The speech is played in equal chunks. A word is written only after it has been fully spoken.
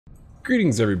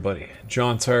Greetings everybody,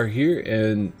 John Tyre here,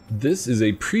 and this is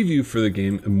a preview for the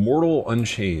game Immortal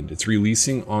Unchained. It's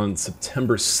releasing on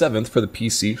September 7th for the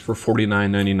PC for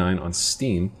 $49.99 on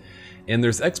Steam, and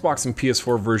there's Xbox and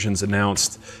PS4 versions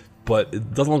announced, but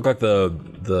it doesn't look like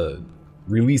the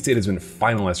release date has been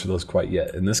finalized for those quite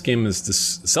yet. And this game is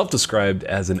self-described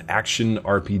as an action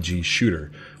RPG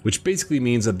shooter, which basically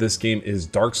means that this game is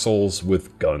Dark Souls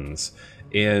with guns.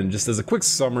 And just as a quick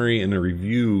summary and a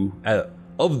review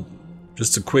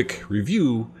just a quick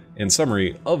review and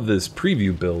summary of this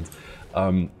preview build,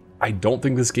 I don't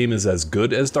think this game is as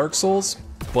good as Dark Souls,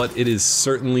 but it is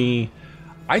certainly,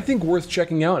 I think, worth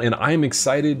checking out, and I'm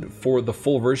excited for the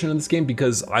full version of this game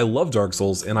because I love Dark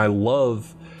Souls and I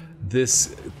love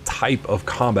this type of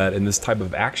combat and this type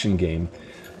of action game,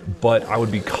 but I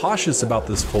would be cautious about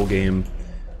this full game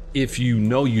if you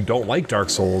know you don't like Dark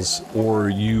Souls, or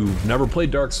you've never played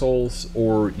Dark Souls,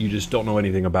 or you just don't know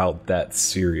anything about that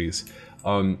series.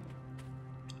 I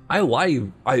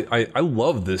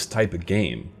love this type of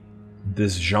game,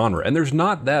 this genre, and there's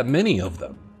not that many of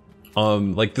them.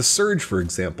 Like The Surge, for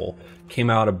example, came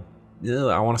out I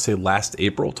want to say last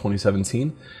April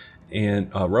 2017,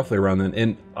 and roughly around then,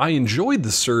 and I enjoyed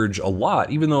The Surge a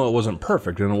lot, even though it wasn't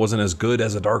perfect and it wasn't as good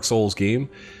as a Dark Souls game.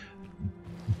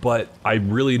 But I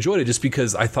really enjoyed it just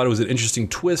because I thought it was an interesting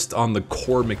twist on the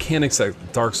core mechanics that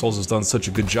Dark Souls has done such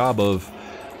a good job of,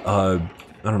 I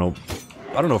don't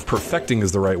know if perfecting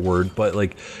is the right word, but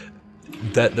like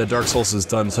that Dark Souls has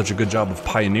done such a good job of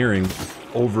pioneering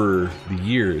over the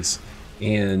years.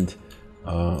 And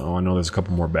oh, I know there's a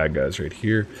couple more bad guys right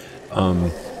here.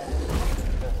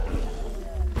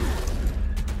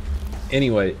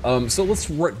 Anyway, so let's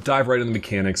dive right into the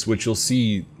mechanics, which you'll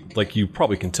see. Like, you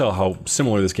probably can tell how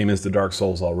similar this game is to Dark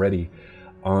Souls already.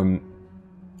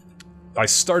 I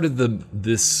started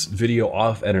this video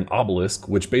off at an obelisk,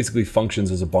 which basically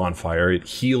functions as a bonfire. It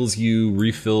heals you,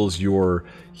 refills your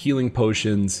healing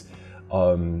potions,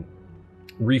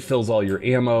 refills all your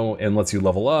ammo, and lets you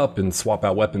level up and swap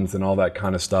out weapons and all that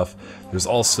kind of stuff. There's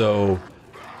also,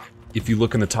 if you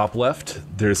look in the top left,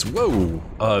 there's,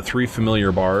 3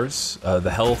 familiar bars. The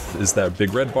health is that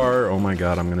big red bar. Oh my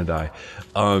god, I'm gonna die.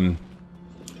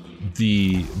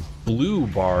 The blue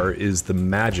bar is the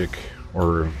magic,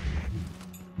 or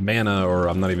mana, or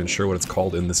I'm not even sure what it's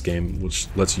called in this game, which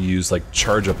lets you use like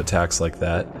charge up attacks like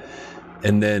that.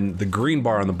 And then the green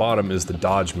bar on the bottom is the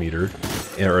dodge meter,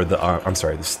 or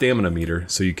the stamina meter.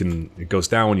 So it goes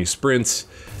down when you sprint,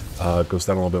 it goes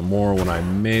down a little bit more when I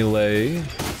melee,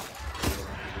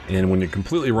 and when it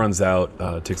completely runs out,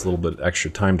 it takes a little bit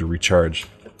extra time to recharge.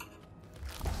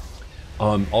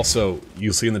 Also,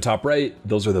 you'll see in the top right,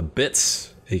 those are the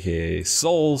bits, aka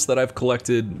souls, that I've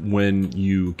collected when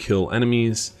you kill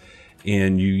enemies,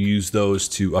 and you use those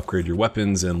to upgrade your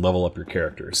weapons and level up your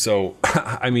character. So,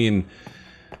 I mean,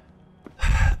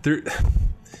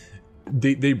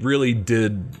 they really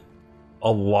did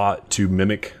a lot to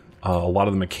mimic a lot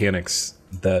of the mechanics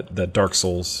that Dark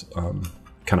Souls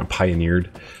kind of pioneered,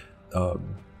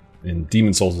 and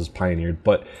Demon Souls has pioneered,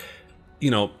 but you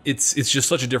know, it's just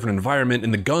such a different environment,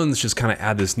 and the guns just kind of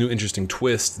add this new interesting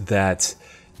twist that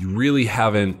you really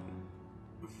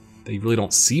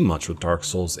don't see much with Dark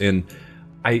Souls. And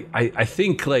I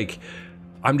think, like,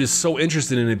 I'm just so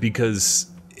interested in it because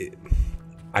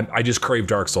I just crave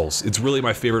Dark Souls. It's really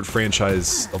my favorite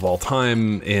franchise of all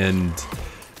time, and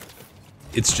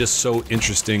it's just so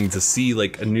interesting to see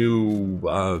like a new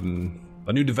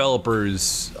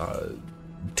developer's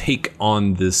take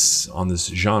on this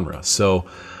genre. So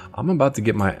I'm about to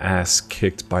get my ass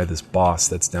kicked by this boss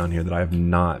that's down here that I have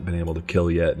not been able to kill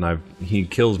yet, and he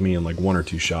kills me in like 1 or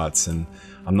 2 shots, and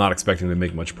I'm not expecting to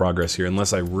make much progress here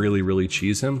unless I really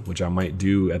cheese him, which I might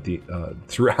do at the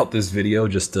throughout this video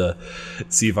just to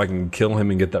see if I can kill him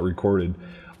and get that recorded.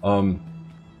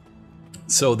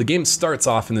 So the game starts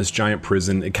off in this giant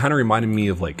prison. It kind of reminded me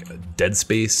of like Dead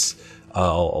Space, a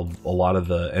lot of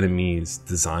the enemies'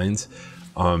 designs.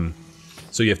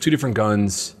 So you have 2 different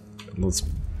guns. Let's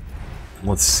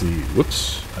see.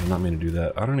 Whoops, I did not mean to do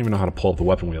that. I don't even know how to pull up the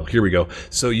weapon wheel. Here we go.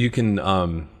 So you can,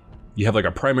 you have like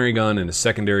a primary gun and a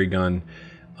secondary gun.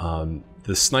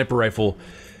 The sniper rifle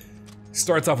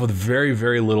starts off with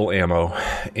very little ammo,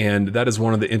 and that is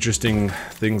one of the interesting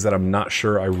things that I'm not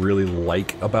sure I really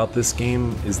like about this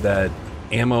game, is that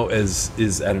ammo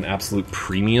is at an absolute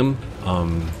premium.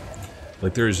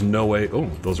 Like, there is no way. Oh,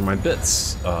 those are my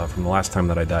bits from the last time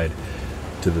that I died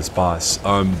to this boss.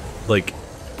 Like,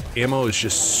 ammo is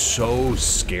just so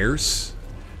scarce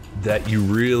that you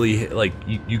really, like,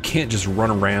 you can't just run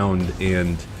around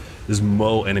and just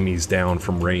mow enemies down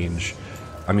from range.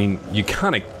 I mean, you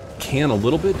kind of can a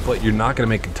little bit, but you're not going to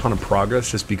make a ton of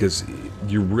progress just because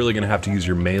you're really going to have to use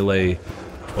your melee.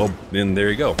 Oh, and there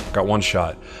you go. Got one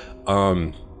shot.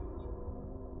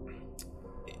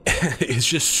 It's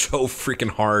just so freaking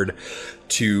hard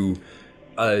to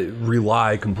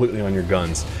rely completely on your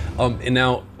guns. And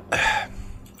now,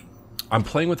 I'm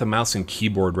playing with a mouse and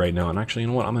keyboard right now, and actually, you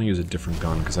know what? I'm going to use a different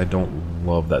gun because I don't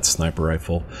love that sniper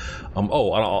rifle.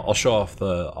 Oh, I'll show off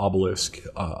the obelisk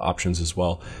options as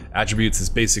well. Attributes is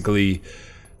basically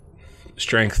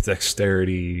strength,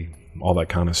 dexterity, all that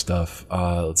kind of stuff.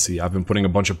 Let's see, I've been putting a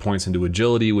bunch of points into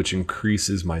agility, which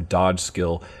increases my dodge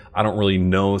skill. I don't really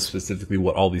know specifically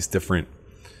what all these different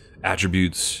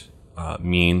attributes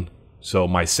mean. So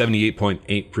my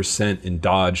 78.8% in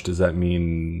dodge, does that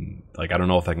mean, like, I don't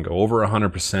know if I can go over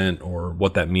 100% or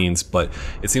what that means, but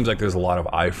it seems like there's a lot of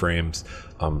iframes,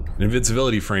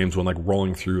 invincibility frames when like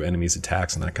rolling through enemies'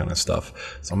 attacks and that kind of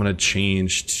stuff. So I'm gonna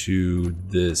change to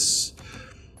this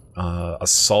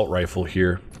assault rifle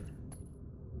here,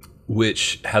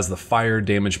 which has the fire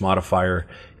damage modifier,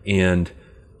 and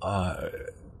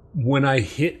when I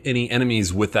hit any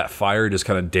enemies with that fire, it just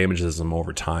kind of damages them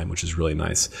over time, which is really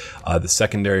nice. The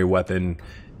secondary weapon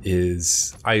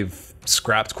is, I've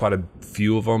scrapped quite a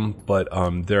few of them, but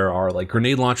there are like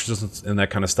grenade launchers and that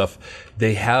kind of stuff.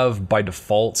 They have by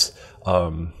default,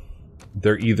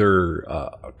 they're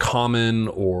either common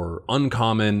or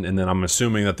uncommon, and then I'm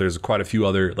assuming that there's quite a few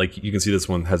other, like you can see this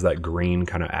one has that green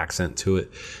kind of accent to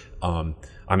it. I'm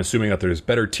assuming that there's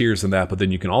better tiers than that, but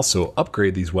then you can also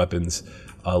upgrade these weapons.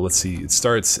 Let's see, it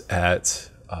starts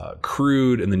at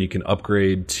crude, and then you can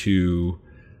upgrade to,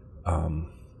 I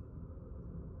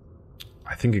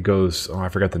think it goes, oh, I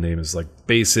forgot the name, is like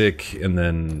basic, and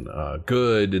then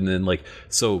good, and then like,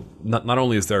 so not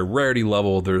only is there a rarity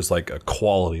level, there's like a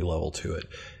quality level to it.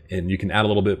 And you can add a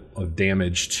little bit of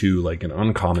damage to like an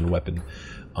uncommon weapon.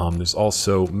 There's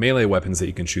also melee weapons that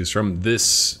you can choose from.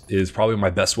 This is probably my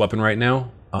best weapon right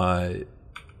now,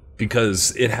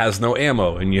 because it has no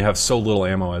ammo, and you have so little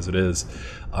ammo as it is.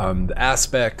 The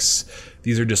aspects,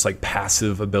 these are just like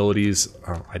passive abilities.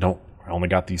 I only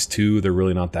got these two. They're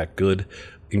really not that good.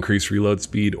 Increased reload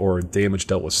speed or damage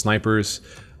dealt with snipers.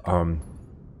 And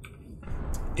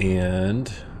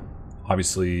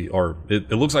obviously, or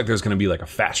it looks like there's going to be like a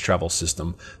fast travel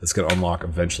system that's going to unlock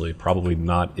eventually. Probably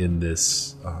not in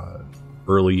this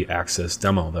early access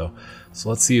demo though. So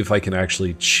let's see if I can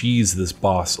actually cheese this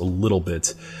boss a little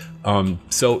bit.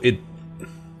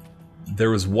 There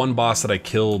was one boss that I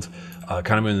killed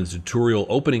kind of in the tutorial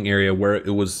opening area where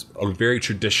it was a very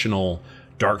traditional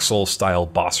Dark Souls style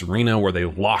boss arena where they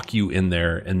lock you in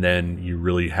there, and then you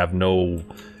really have no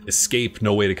escape,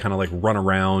 no way to kind of like run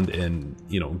around and,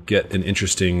 you know, get an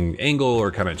interesting angle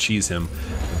or kind of cheese him.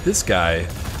 But this guy,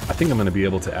 I think I'm going to be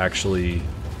able to actually,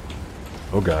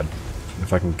 oh god,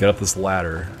 if I can get up this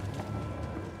ladder.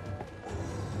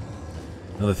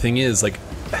 Now the thing is, like,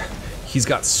 he's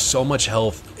got so much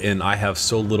health and I have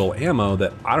so little ammo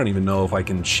that I don't even know if I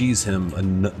can cheese him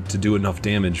to do enough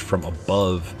damage from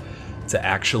above to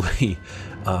actually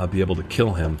be able to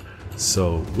kill him.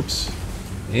 So, whoops.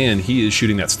 And he is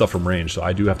shooting that stuff from range, so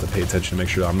I do have to pay attention to make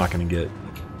sure that I'm not going to get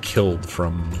killed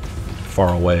from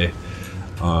far away.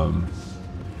 And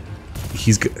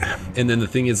then the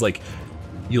thing is, like,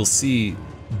 you'll see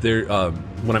there,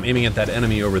 when I'm aiming at that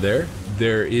enemy over there,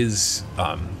 there is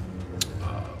the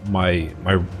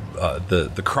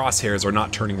crosshairs are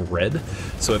not turning red,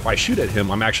 so if I shoot at him,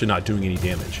 I'm actually not doing any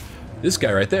damage. This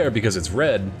guy right there, because it's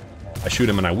red, I shoot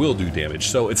him and I will do damage.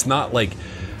 So it's not like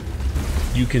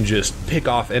you can just pick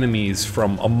off enemies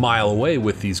from a mile away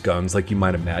with these guns like you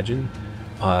might imagine,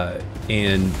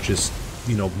 and just,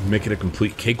 you know, make it a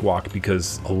complete cakewalk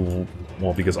because,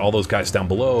 well, because all those guys down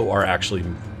below are actually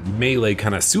melee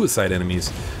kind of suicide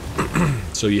enemies.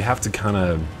 So you have to kind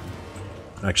of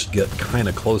actually get kind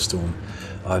of close to him.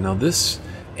 Now this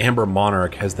Amber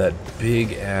Monarch has that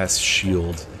big ass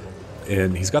shield,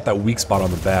 and he's got that weak spot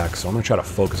on the back, so I'm gonna try to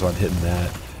focus on hitting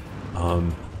that.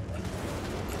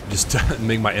 Just to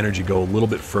make my energy go a little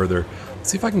bit further. Let's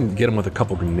see if I can get him with a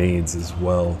couple grenades as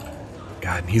well.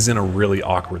 God, he's in a really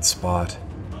awkward spot.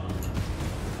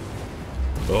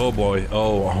 Oh boy,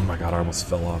 oh my god, I almost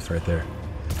fell off right there.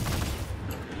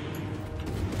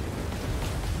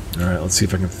 Alright, let's see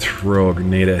if I can throw a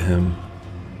grenade at him.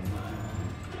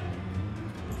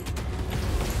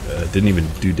 Didn't even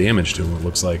do damage to him, it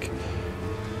looks like.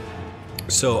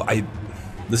 So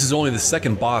this is only the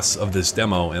second boss of this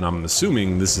demo, and I'm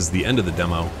assuming this is the end of the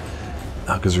demo,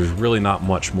 because there's really not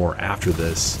much more after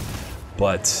this.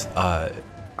 But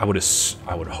I would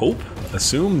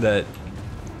assume that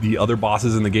the other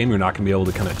bosses in the game, you're not going to be able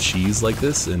to kind of cheese like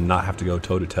this and not have to go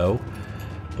toe-to-toe.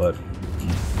 But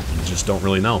you just don't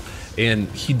really know. And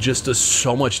he just does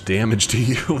so much damage to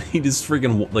you. He just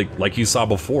freaking, like you saw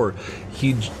before,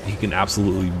 he can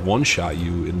absolutely one-shot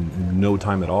you in no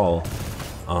time at all.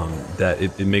 That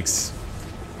it makes...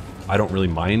 I don't really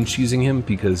mind cheesing him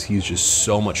because he's just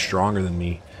so much stronger than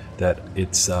me that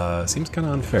it seems kind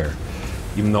of unfair.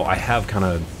 Even though I have kind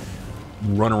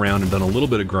of run around and done a little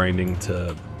bit of grinding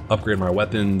to upgrade my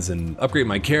weapons and upgrade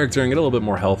my character and get a little bit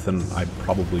more health than I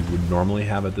probably would normally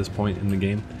have at this point in the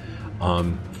game.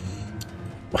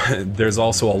 There's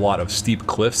also a lot of steep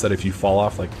cliffs that if you fall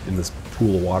off, like in this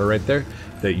pool of water right there,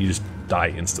 that you just die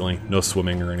instantly. No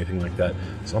swimming or anything like that.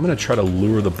 So I'm going to try to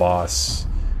lure the boss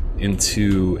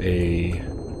into a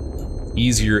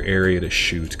easier area to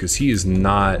shoot because he is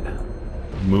not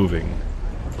moving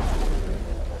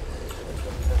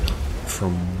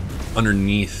from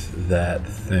underneath that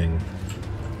thing.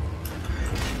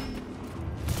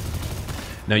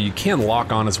 Now you can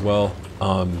lock on as well,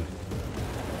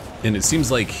 and it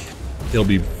seems like it'll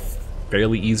be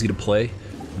fairly easy to play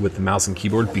with the mouse and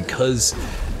keyboard because,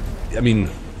 I mean,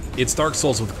 it's Dark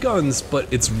Souls with guns,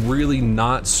 but it's really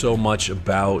not so much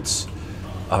about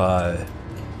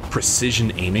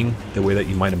precision aiming the way that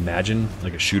you might imagine,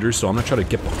 like a shooter. So I'm gonna try to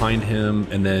get behind him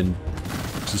and then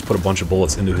just put a bunch of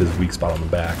bullets into his weak spot on the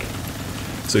back.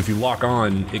 So if you lock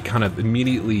on, it kind of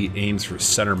immediately aims for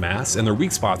center mass, and their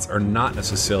weak spots are not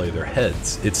necessarily their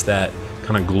heads. It's that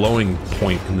kind of glowing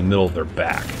point in the middle of their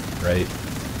back, right?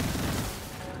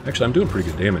 Actually, I'm doing pretty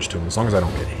good damage to him as long as I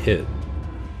don't get hit.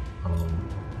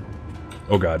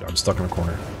 Oh god, I'm stuck in a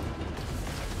corner.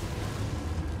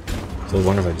 So as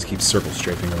long as I just keep circle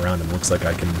strafing around him, looks like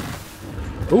I can...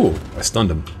 Ooh, I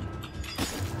stunned him.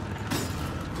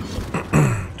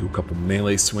 Do a couple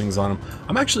melee swings on him.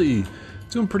 I'm actually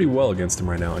doing pretty well against him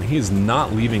right now, and he is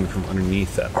not leaving from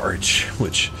underneath that arch,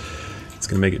 which is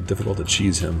going to make it difficult to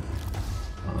cheese him.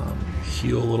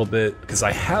 Heal a little bit, because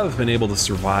I have been able to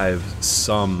survive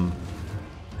some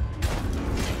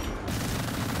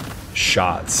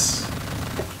shots,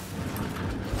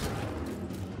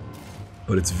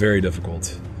 but it's very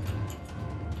difficult.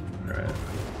 Alright.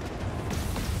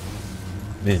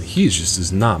 Man, he just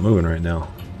is not moving right now.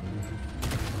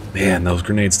 Man, those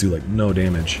grenades do like no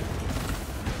damage.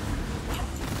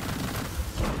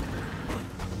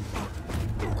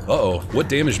 Uh-oh, what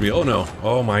damaged me? Oh no,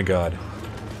 oh my god.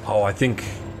 Oh, I think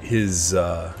his,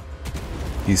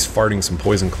 he's farting some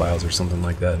poison clouds or something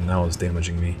like that, and that was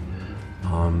damaging me.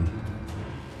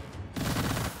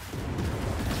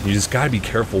 You just gotta be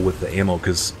careful with the ammo,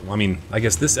 because, I mean, I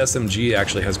guess this SMG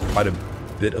actually has quite a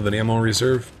bit of an ammo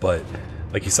reserve, but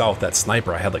like you saw with that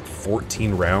sniper, I had like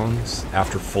 14 rounds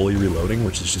after fully reloading,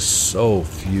 which is just so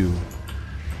few.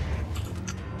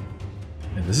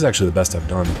 And this is actually the best I've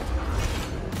done.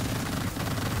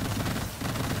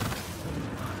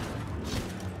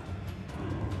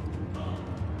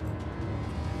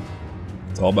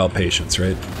 It's all about patience,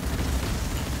 right?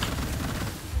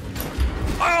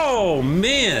 Oh,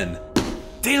 man!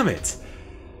 Damn it!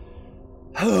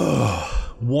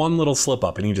 One little slip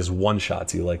up and he just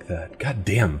one-shots you like that. God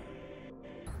damn.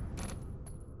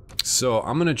 So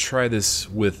I'm gonna try this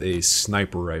with a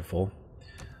sniper rifle.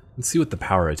 Let's see what the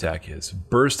power attack is.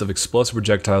 Burst of explosive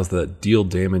projectiles that deal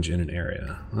damage in an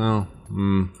area. Well,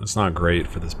 that's not great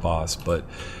for this boss, but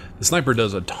the sniper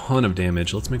does a ton of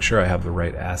damage. Let's make sure I have the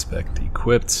right aspect.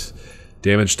 Equipped.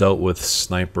 Damage dealt with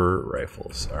sniper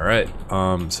rifles. Alright,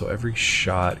 so every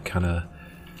shot kind of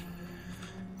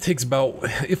takes about,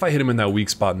 if I hit him in that weak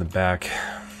spot in the back,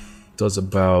 does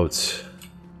about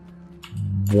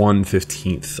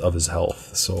 1/15 of his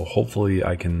health. So hopefully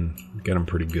I can get him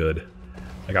pretty good.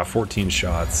 I got 14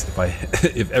 shots.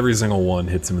 If every single one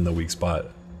hits him in the weak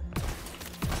spot,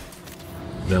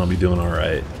 then I'll be doing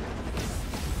alright.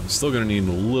 I'm still gonna need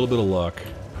a little bit of luck.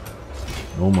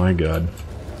 Oh my god.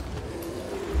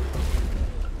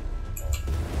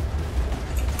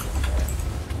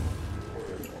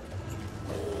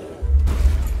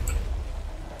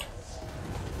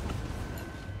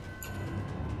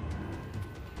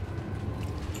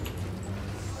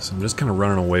 So I'm just kind of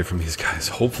running away from these guys.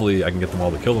 Hopefully I can get them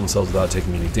all to kill themselves without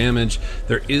taking any damage.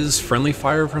 There is friendly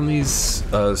fire from these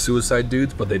suicide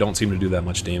dudes, but they don't seem to do that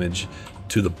much damage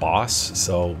to the boss,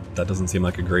 so that doesn't seem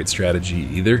like a great strategy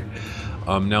either.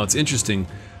 Now it's interesting,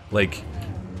 like,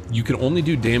 you can only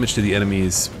do damage to the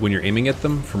enemies when you're aiming at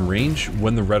them from range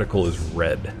when the reticle is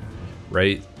red.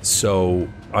 right? So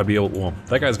I'd be able, well,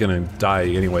 that guy's gonna die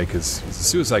anyway because he's a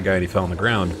suicide guy and he fell on the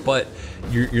ground, but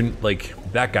you're like,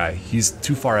 that guy, he's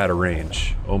too far out of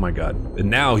range. Oh my god. And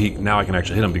now I can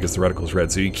actually hit him because the reticle's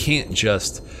red, so you can't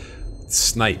just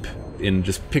snipe and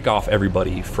just pick off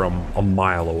everybody from a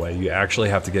mile away. You actually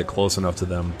have to get close enough to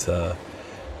them to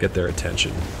get their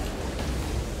attention.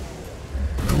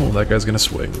 Oh, that guy's gonna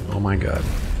swing. Oh my god.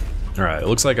 Alright, it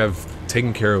looks like I've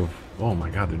taken care of... Oh my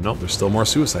god, nope, there's still more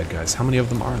suicide guys. How many of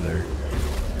them are there?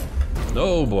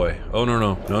 Oh boy. Oh no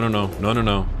no. No no no. No no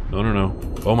no. No no no.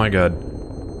 Oh my god.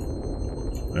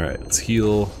 Alright, let's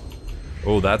heal.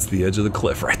 Oh, that's the edge of the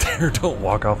cliff right there. Don't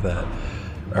walk off that.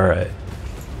 Alright.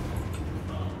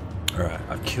 Alright,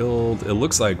 I've killed... It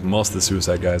looks like most of the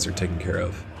suicide guys are taken care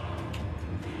of.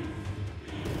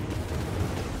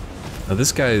 Now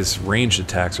this guy's ranged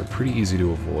attacks are pretty easy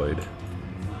to avoid.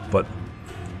 But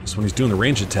so when he's doing the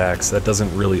range attacks, that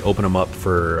doesn't really open him up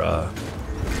for...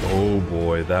 Oh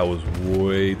boy, that was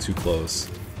way too close.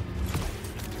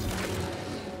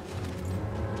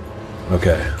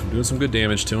 Okay, I'm doing some good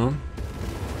damage to him.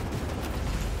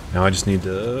 Now I just need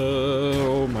to...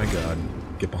 Oh my god.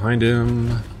 Get behind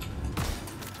him.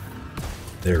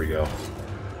 There we go.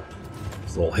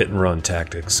 These little hit and run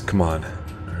tactics. Come on.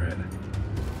 Alright.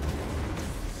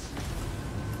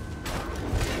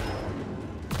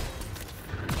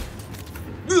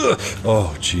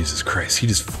 Oh, Jesus Christ. He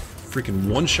just freaking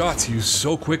one-shots you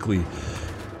so quickly.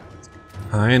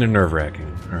 Kinda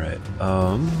nerve-wracking. Alright,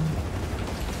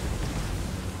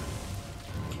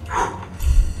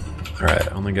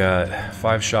 Alright, I only got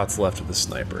 5 shots left with the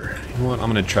sniper. You know what? I'm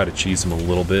gonna try to cheese him a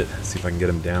little bit, see if I can get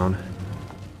him down.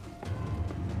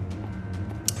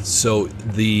 So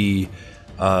the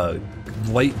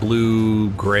light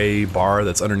blue gray bar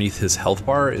that's underneath his health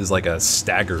bar is like a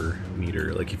stagger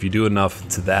meter. Like if you do enough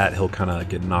to that, he'll kind of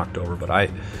get knocked over. But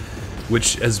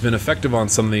which has been effective on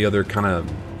some of the other kind of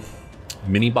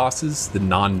mini bosses, the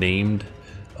non-named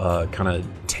kind of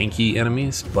tanky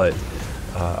enemies, but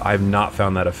I've not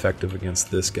found that effective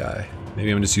against this guy. Maybe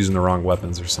I'm just using the wrong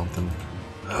weapons or something.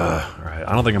 Alright,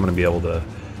 I don't think I'm going to be able to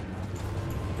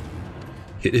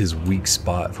hit his weak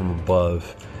spot from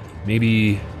above.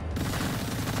 Maybe...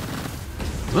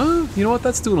 you know what?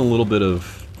 That's doing a little bit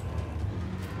of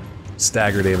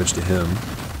stagger damage to him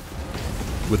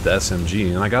with the SMG,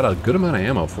 and I got a good amount of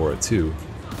ammo for it, too.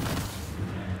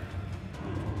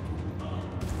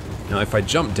 Now, if I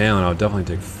jump down, I'll definitely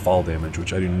take fall damage,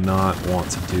 which I do not want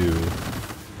to do.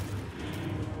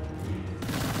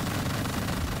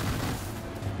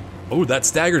 Oh, that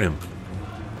staggered him.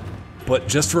 But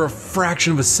just for a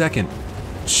fraction of a second.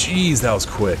 Jeez, that was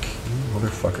quick.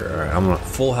 Motherfucker. Alright, I'm on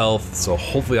full health, so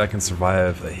hopefully I can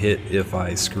survive a hit if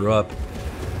I screw up.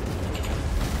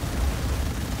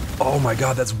 Oh my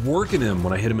god, that's working him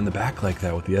when I hit him in the back like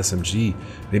that with the SMG.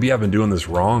 Maybe I've been doing this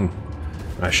wrong.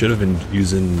 I should have been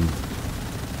using...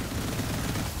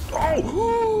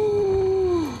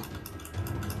 Oh!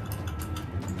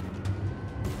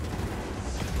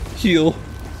 Heal.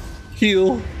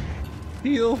 Heal.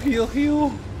 Heal, heal,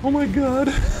 heal. Oh my god.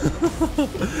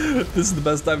 This is the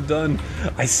best I've done.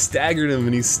 I staggered him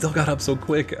and he still got up so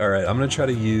quick. Alright, I'm gonna try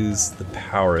to use the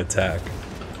power attack.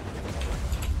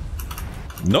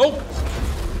 Nope!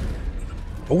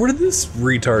 Oh, where did this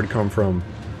retard come from?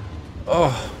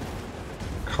 Oh.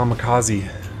 Kamikaze.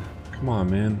 Come on,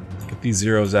 man. Get these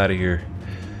zeros out of here.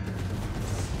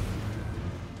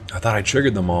 I thought I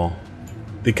triggered them all.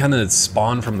 They kind of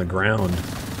spawn from the ground.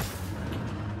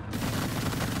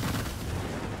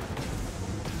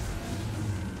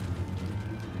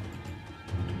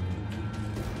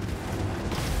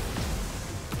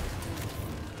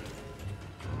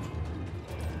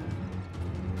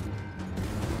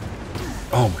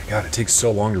 Oh my god, it takes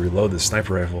so long to reload this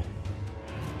sniper rifle.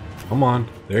 Come on,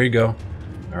 there you go.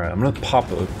 Alright, I'm gonna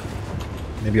pop it.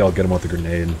 Maybe I'll get him with a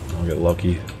grenade. I'll get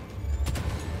lucky.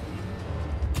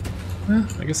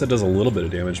 I guess that does a little bit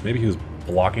of damage. Maybe he was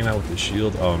blocking that with his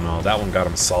shield. Oh no, that one got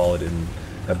him solid and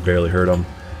that barely hurt him.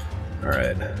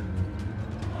 Alright.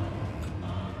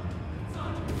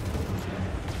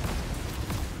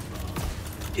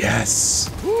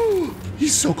 Yes!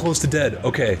 He's so close to dead.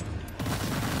 Okay.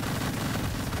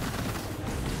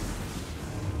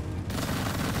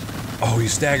 Oh,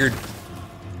 he's staggered.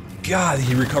 God,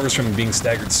 he recovers from being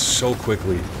staggered so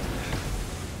quickly.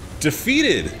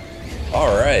 Defeated!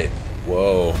 Alright.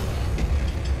 Whoa.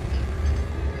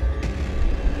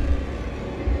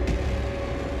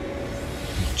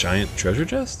 Giant treasure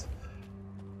chest?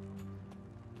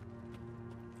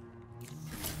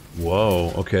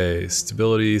 Whoa, okay.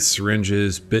 Stability,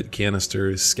 syringes, bit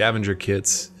canisters, scavenger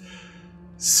kits,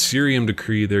 Cerium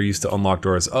Decree, they're used to unlock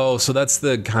doors. Oh, so that's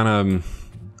the kind of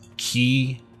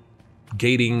key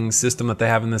gating system that they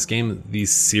have in this game.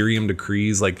 These Cerium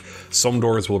Decrees, like some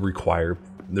doors will require,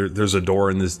 there's a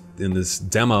door in this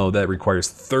demo that requires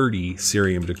 30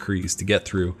 Cerium Decrees to get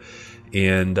through.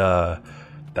 And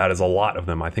that is a lot of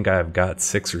them. I think I've got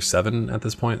 6 or 7 at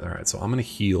this point. All right, so I'm gonna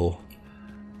heal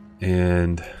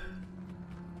and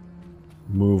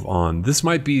move on. This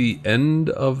might be the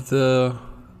end of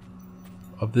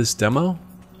this demo.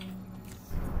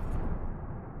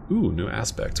 Ooh, new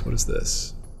aspect. What is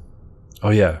this? Oh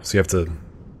yeah, so you have to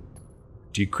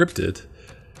decrypt it.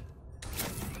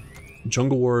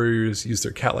 Jungle warriors use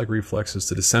their cat-like reflexes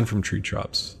to descend from tree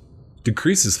tops.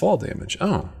 Decreases fall damage.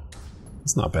 Oh,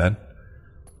 that's not bad.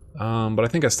 But I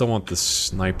think I still want the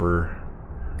sniper.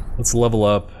 Let's level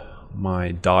up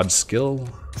my dodge skill.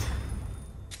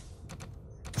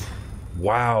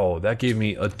 Wow, that gave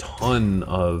me a ton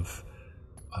of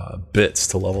bits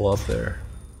to level up there.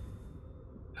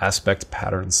 Aspect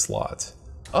pattern slot.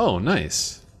 Oh,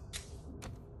 nice.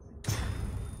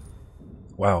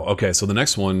 Wow, okay, so the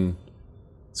next one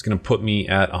is gonna put me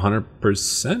at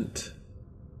 100%.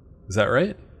 Is that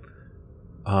right?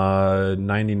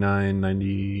 99,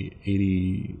 90,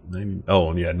 80, 90,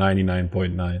 oh yeah,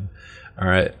 99.9. All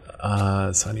right,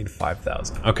 so I need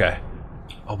 5,000, okay.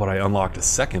 Oh, but I unlocked a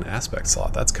second aspect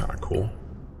slot, that's kind of cool.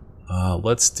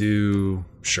 Let's do,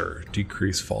 sure,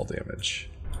 decrease fall damage.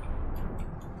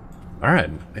 All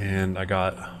right, and I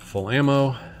got full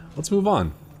ammo. Let's move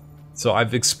on. So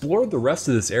I've explored the rest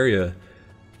of this area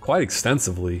quite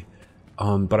extensively,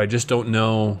 but I just don't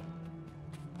know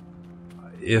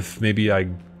if maybe I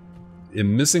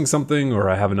am missing something or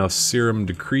I have enough Cerium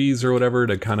Decrees or whatever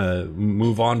to kind of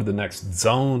move on to the next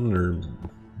zone, or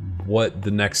what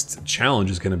the next challenge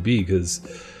is going to be, because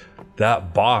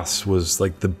that boss was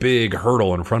like the big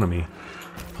hurdle in front of me.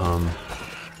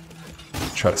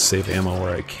 Try to save ammo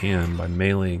where I can by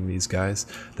meleeing these guys.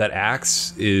 That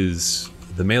axe is,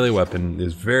 the melee weapon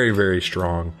is very, very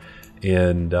strong,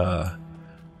 and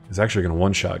it's actually going to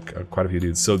one-shot quite a few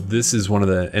dudes. So this is one of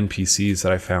the NPCs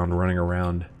that I found running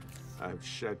around,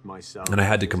 and I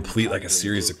had to complete like a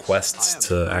series of quests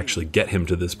to actually get him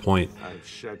to this point.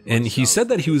 And he said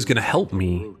that he was going to help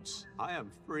me,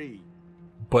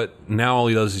 but now all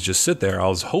he does is just sit there. I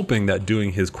was hoping that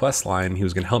doing his quest line, he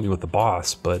was going to help me with the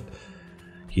boss, but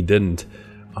he didn't.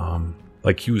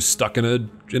 Like he was stuck in a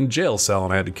jail cell,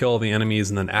 and I had to kill all the enemies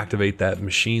and then activate that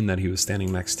machine that he was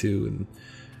standing next to,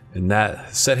 and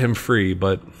that set him free.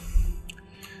 But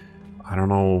I don't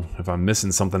know if I'm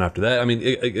missing something after that. I mean,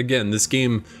 again, this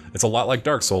game, it's a lot like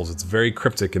Dark Souls. It's very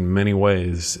cryptic in many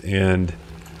ways, and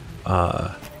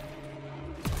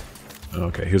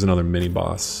okay, here's another mini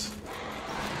boss.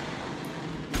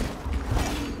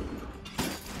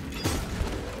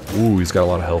 Ooh, he's got a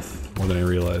lot of health. More than I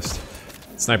realized.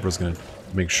 Sniper's gonna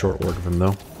make short work of him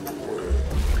though.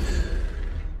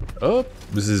 Oh,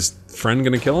 was his friend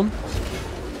gonna kill him?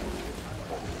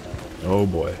 Oh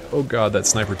boy. Oh god, that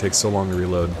sniper takes so long to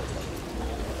reload.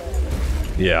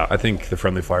 Yeah, I think the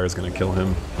friendly fire is gonna kill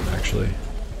him, actually.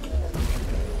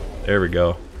 There we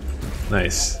go.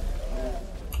 Nice.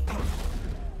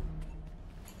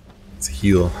 Let's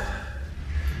heal.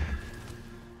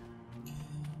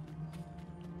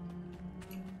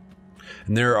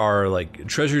 And there are like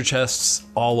treasure chests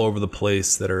all over the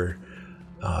place that are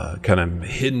kind of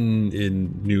hidden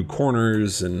in new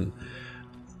corners, and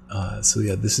so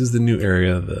yeah, this is the new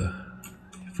area, the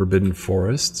Forbidden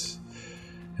Forest,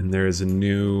 and there is a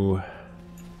new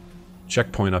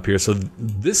checkpoint up here. So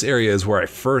this area is where I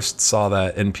first saw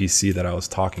that NPC that I was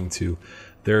talking to.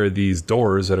 There are these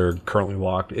doors that are currently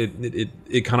locked.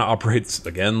 It kind of operates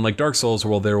again like Dark Souls,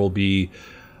 where there will be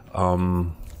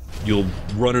you'll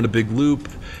run in a big loop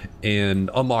and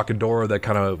unlock a door that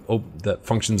kind of that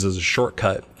functions as a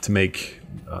shortcut to make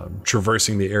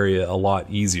traversing the area a lot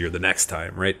easier the next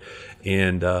time, right?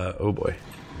 And oh boy,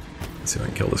 let's see if I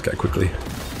can kill this guy quickly.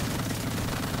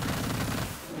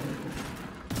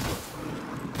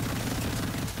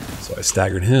 So I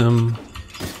staggered him.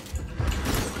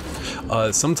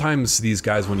 Sometimes these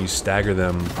guys, when you stagger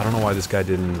them, I don't know why this guy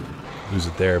didn't lose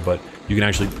it there, but you can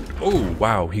actually, oh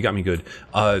wow, he got me good.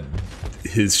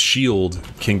 His shield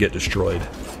can get destroyed,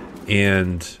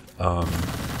 and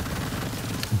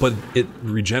but it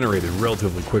regenerated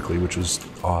relatively quickly, which was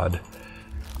odd.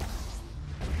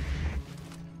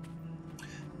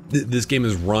 This game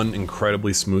is run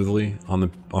incredibly smoothly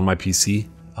on my PC.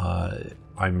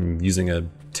 I'm using a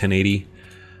 1080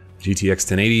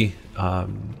 GTX 1080,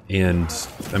 and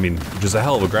I mean, just a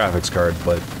hell of a graphics card,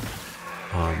 but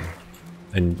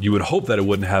And you would hope that it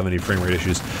wouldn't have any frame rate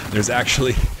issues. There's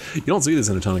actually, you don't see this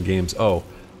in a ton of games. Oh,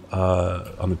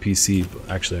 on the PC,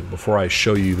 actually, before I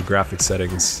show you the graphic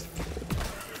settings,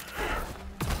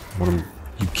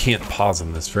 you can't pause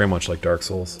on this, very much like Dark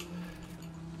Souls.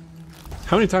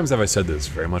 How many times have I said this?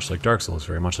 Very much like Dark Souls,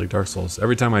 very much like Dark Souls.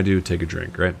 Every time I do, take a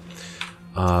drink, right?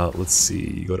 Let's see,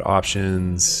 you go to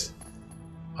options,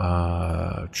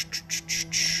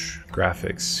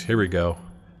 graphics, here we go.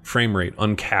 Frame rate,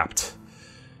 uncapped.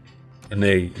 And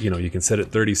they, you know, you can set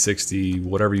it 30, 60,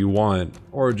 whatever you want,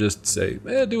 or just say,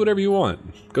 do whatever you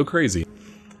want. Go crazy.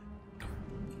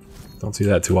 Don't see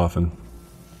that too often.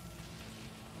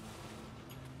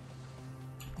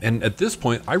 And at this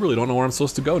point, I really don't know where I'm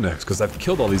supposed to go next, because I've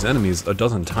killed all these enemies a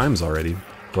dozen times already,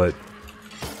 but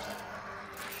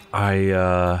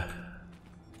I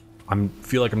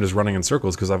feel like I'm just running in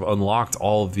circles because I've unlocked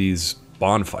all of these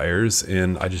bonfires,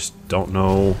 and I just don't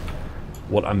know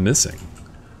what I'm missing.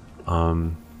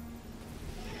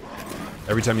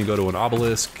 Every time you go to an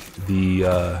obelisk,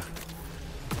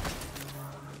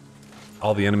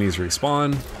 all the enemies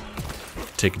respawn,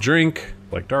 take a drink,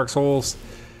 like Dark Souls,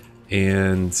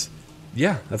 and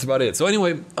yeah, that's about it. So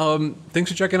anyway, thanks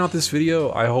for checking out this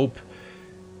video. I hope,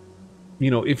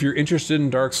 you know, if you're interested in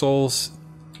Dark Souls,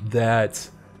 that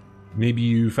maybe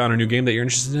you found a new game that you're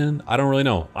interested in. I don't really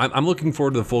know. I'm looking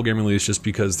forward to the full game release just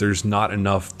because there's not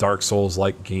enough Dark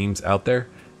Souls-like games out there,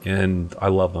 and I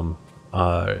love them.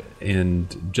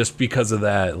 And just because of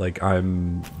that, like,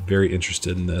 I'm very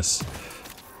interested in this.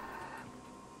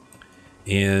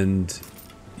 And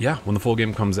yeah, when the full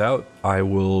game comes out, I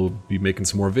will be making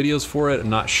some more videos for it. I'm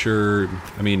not sure,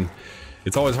 I mean,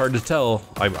 it's always hard to tell.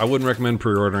 I wouldn't recommend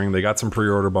pre-ordering. They got some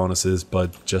pre-order bonuses,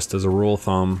 but just as a rule of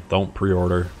thumb, don't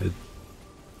pre-order.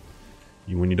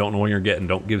 When you don't know what you're getting,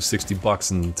 don't give 60 bucks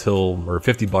until, or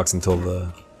 50 bucks until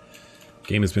the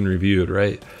game has been reviewed,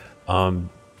 right?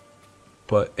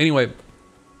 But anyway,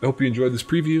 I hope you enjoyed this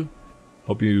preview.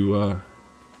 Hope you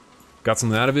got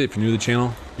something out of it. If you're new to the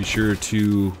channel, be sure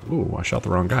to... Ooh, I shot the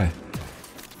wrong guy.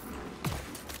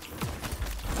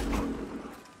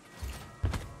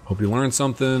 Hope you learned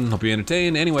something. Hope you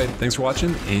entertained. Anyway, thanks for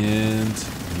watching, and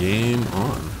game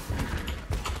on.